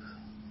believe.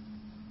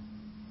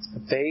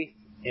 Faith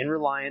in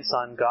reliance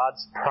on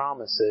God's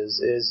promises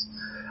is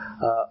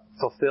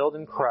fulfilled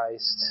in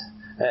Christ,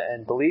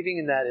 and believing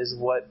in that is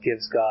what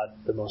gives God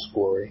the most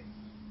glory.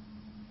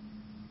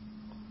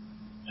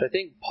 So I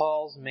think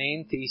Paul's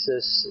main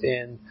thesis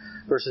in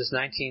verses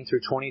 19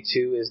 through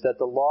 22 is that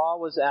the law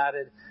was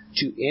added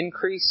to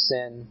increase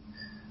sin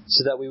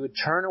so that we would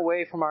turn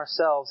away from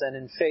ourselves and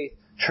in faith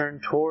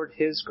turn toward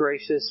His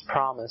gracious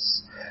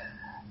promise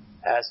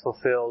as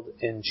fulfilled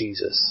in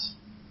Jesus.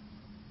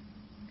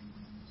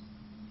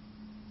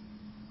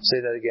 Say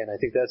that again. I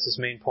think that's his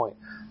main point.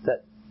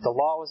 That the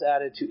law was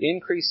added to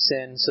increase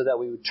sin so that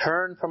we would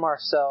turn from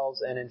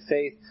ourselves and in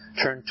faith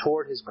turn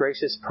toward His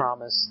gracious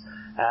promise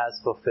as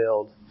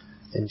fulfilled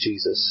in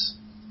Jesus.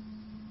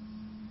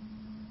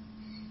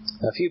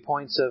 A few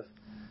points of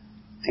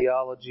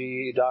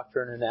theology,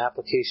 doctrine, and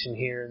application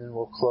here, and then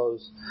we'll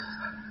close.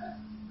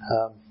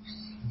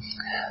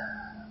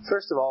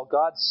 First of all,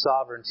 God's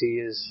sovereignty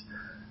is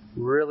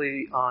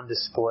really on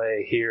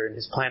display here in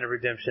His plan of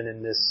redemption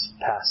in this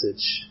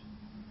passage.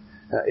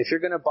 If you're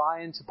going to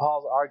buy into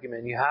Paul's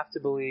argument, you have to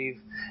believe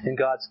in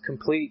God's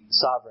complete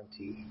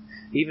sovereignty,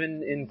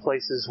 even in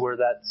places where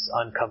that's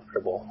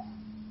uncomfortable.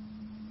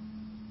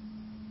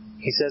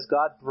 He says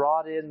God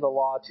brought in the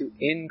law to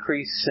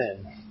increase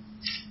sin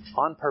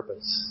on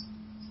purpose.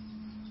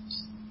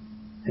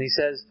 And He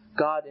says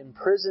God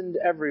imprisoned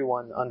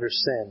everyone under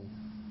sin.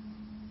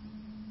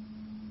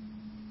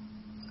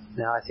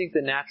 Now, I think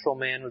the natural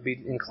man would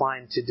be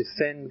inclined to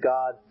defend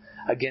God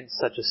against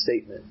such a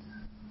statement.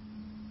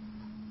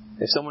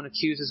 If someone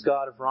accuses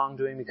God of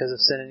wrongdoing because of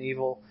sin and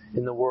evil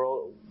in the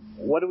world,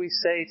 what do we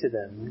say to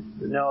them?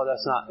 No,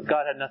 that's not.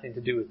 God had nothing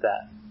to do with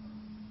that.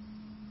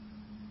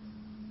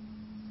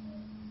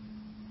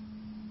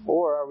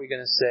 Or are we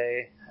going to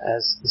say,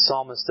 as the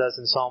psalmist does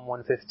in Psalm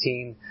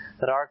 115,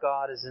 that our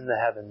God is in the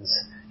heavens.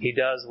 He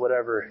does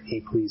whatever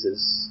He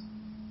pleases.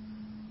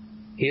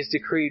 He has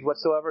decreed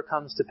whatsoever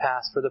comes to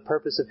pass for the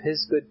purpose of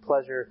His good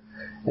pleasure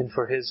and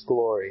for His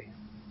glory.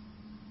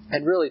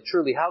 And really,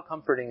 truly, how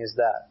comforting is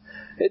that?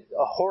 It's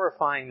a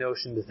horrifying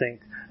notion to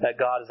think that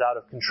God is out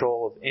of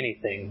control of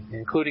anything,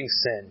 including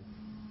sin.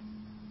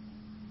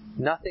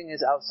 Nothing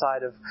is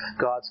outside of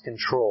God's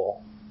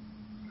control.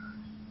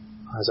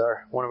 As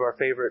one of our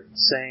favorite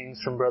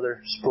sayings from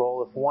Brother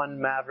Sproul, if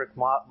one maverick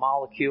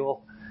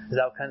molecule is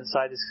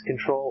outside His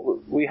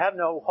control, we have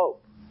no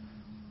hope.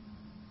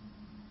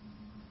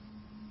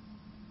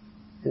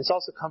 It's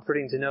also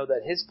comforting to know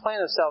that His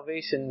plan of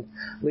salvation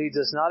leads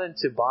us not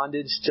into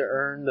bondage to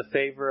earn the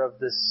favor of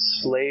this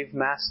slave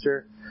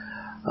master,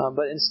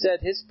 but instead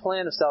His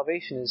plan of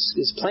salvation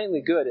is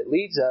plainly good. It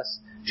leads us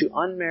to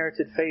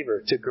unmerited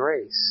favor, to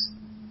grace.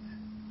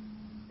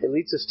 It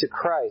leads us to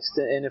Christ.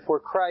 And if we're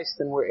Christ,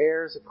 then we're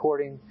heirs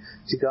according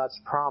to God's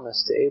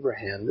promise to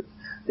Abraham.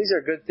 These are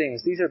good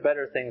things. These are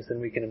better things than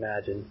we can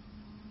imagine.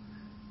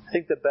 I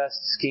think the best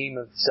scheme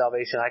of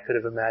salvation I could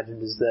have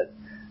imagined is that,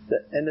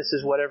 and this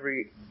is what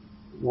every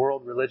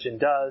world religion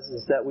does,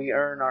 is that we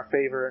earn our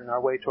favor and our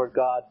way toward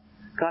God.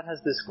 God has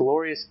this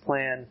glorious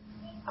plan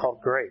called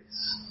grace.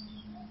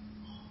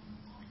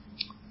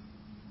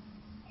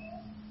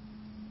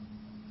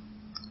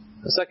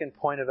 The second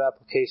point of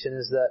application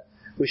is that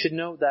we should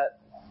note that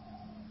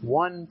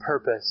one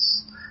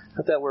purpose,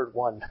 not that word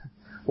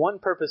one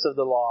purpose of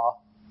the law,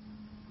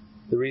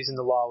 the reason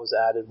the law was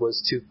added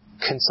was to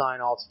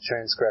consign all to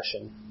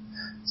transgression.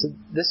 So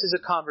this is a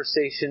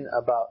conversation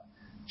about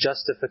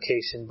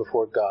justification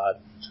before God.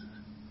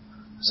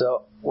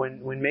 So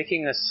when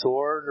making a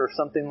sword or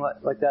something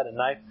like that, a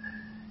knife,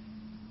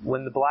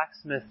 when the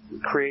blacksmith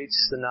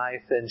creates the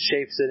knife and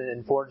shapes it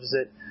and forges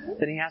it,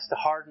 then he has to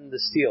harden the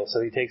steel.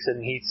 So he takes it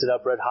and heats it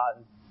up red hot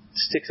and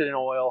sticks it in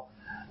oil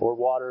or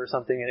water or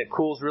something, and it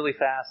cools really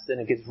fast and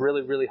it gets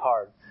really, really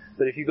hard.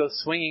 But if you go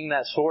swinging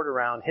that sword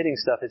around, hitting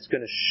stuff, it's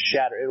going to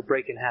shatter. It'll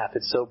break in half.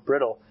 It's so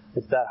brittle.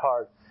 It's that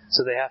hard.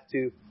 So they have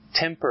to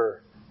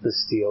temper the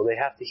steel. They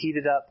have to heat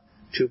it up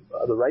to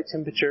the right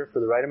temperature for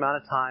the right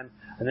amount of time,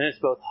 and then it's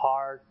both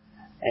hard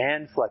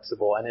and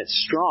flexible, and it's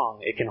strong.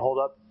 It can hold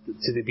up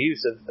to the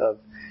abuse of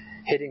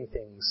hitting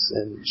things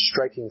and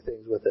striking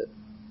things with it.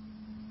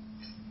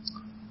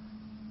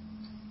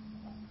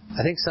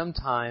 I think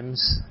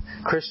sometimes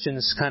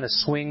Christians kind of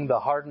swing the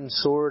hardened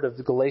sword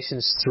of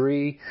Galatians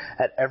 3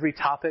 at every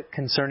topic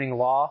concerning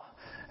law,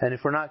 and if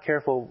we're not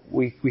careful,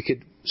 we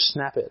could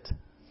snap it.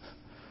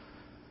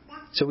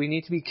 So we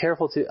need to be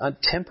careful to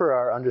temper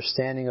our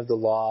understanding of the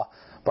law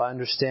by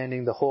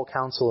understanding the whole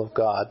counsel of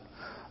God.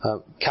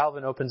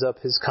 Calvin opens up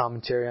his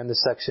commentary on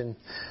this section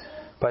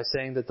by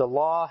saying that the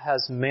law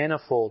has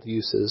manifold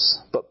uses,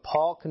 but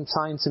Paul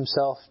confines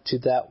himself to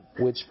that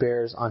which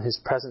bears on his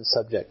present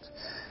subject.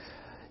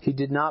 He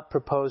did not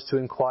propose to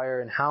inquire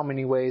in how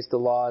many ways the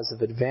law is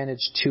of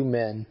advantage to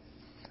men.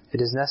 It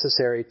is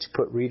necessary to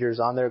put readers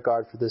on their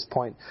guard for this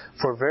point,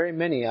 for very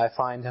many, I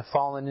find, have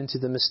fallen into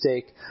the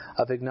mistake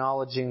of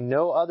acknowledging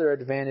no other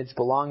advantage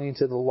belonging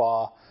to the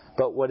law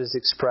but what is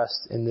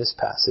expressed in this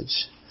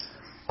passage.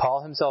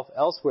 Paul himself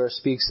elsewhere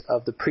speaks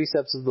of the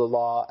precepts of the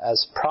law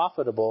as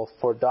profitable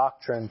for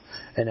doctrine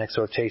and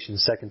exhortation,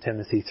 2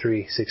 Timothy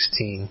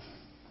 3:16.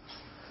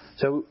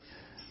 So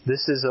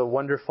this is a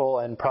wonderful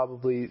and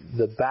probably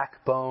the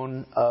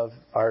backbone of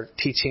our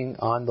teaching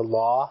on the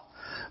law,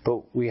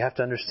 but we have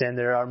to understand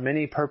there are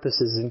many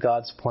purposes in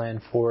God's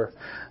plan for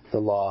the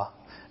law,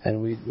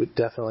 and we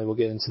definitely will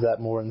get into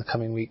that more in the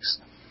coming weeks.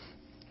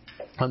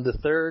 And the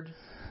third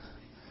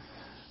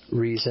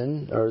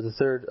reason, or the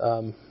third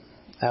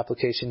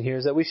application here,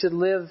 is that we should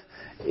live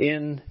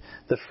in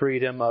the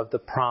freedom of the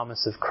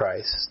promise of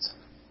Christ.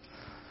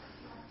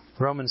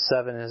 Romans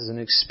 7 is an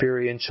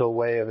experiential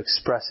way of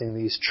expressing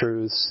these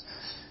truths.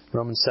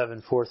 Romans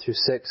 7,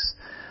 4-6.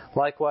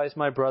 Likewise,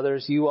 my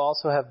brothers, you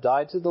also have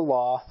died to the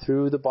law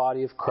through the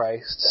body of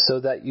Christ, so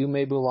that you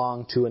may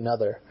belong to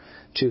another,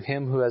 to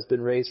him who has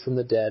been raised from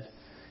the dead,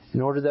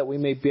 in order that we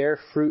may bear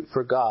fruit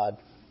for God.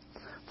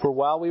 For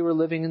while we were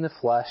living in the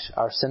flesh,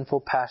 our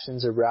sinful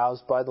passions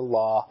aroused by the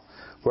law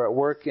were at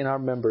work in our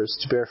members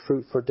to bear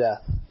fruit for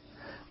death.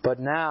 But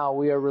now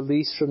we are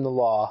released from the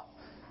law,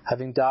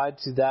 having died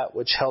to that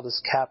which held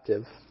us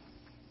captive,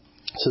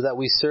 so that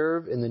we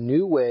serve in the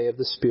new way of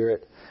the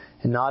Spirit,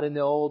 and not in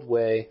the old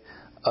way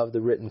of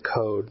the written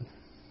code.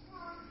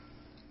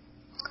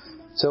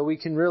 So we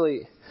can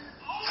really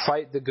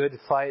fight the good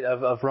fight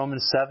of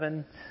Romans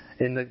 7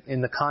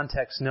 in the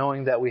context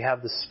knowing that we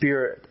have the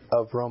Spirit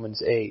of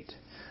Romans 8.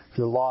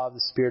 For the law of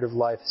the Spirit of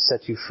life has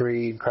set you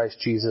free in Christ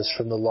Jesus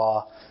from the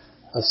law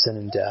of sin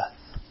and death.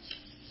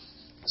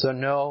 So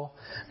know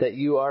that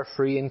you are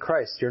free in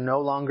Christ. You're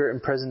no longer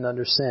imprisoned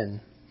under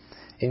sin.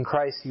 In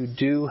Christ you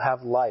do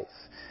have life.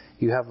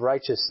 You have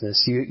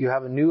righteousness. You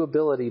have a new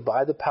ability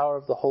by the power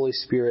of the Holy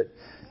Spirit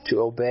to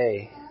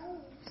obey.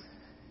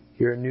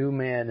 You're a new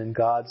man, and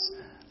God's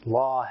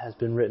law has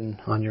been written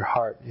on your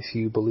heart if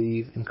you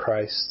believe in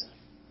Christ.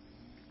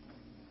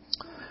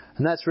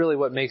 And that's really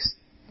what makes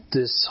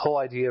this whole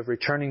idea of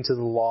returning to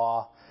the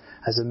law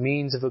as a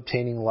means of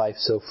obtaining life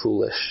so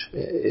foolish.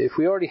 If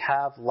we already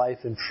have life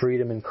and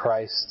freedom in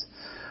Christ,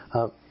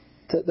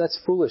 that's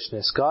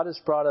foolishness. God has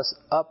brought us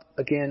up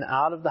again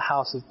out of the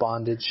house of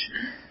bondage,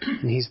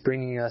 and He's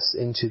bringing us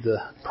into the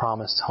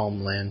promised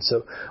homeland.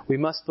 So we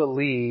must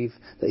believe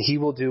that He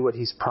will do what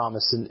He's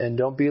promised, and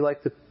don't be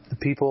like the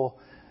people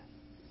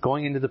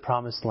going into the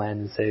promised land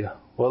and say,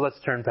 well, let's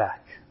turn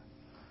back.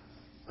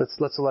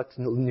 Let's elect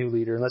a new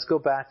leader, and let's go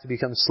back to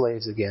become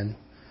slaves again.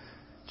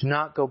 Do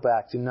not go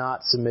back. Do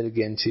not submit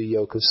again to a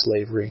yoke of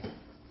slavery.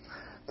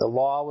 The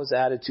law was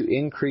added to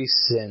increase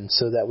sin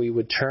so that we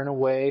would turn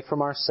away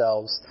from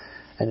ourselves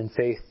and in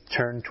faith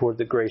turn toward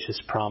the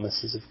gracious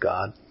promises of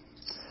God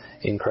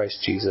in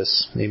Christ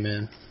Jesus.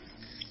 Amen.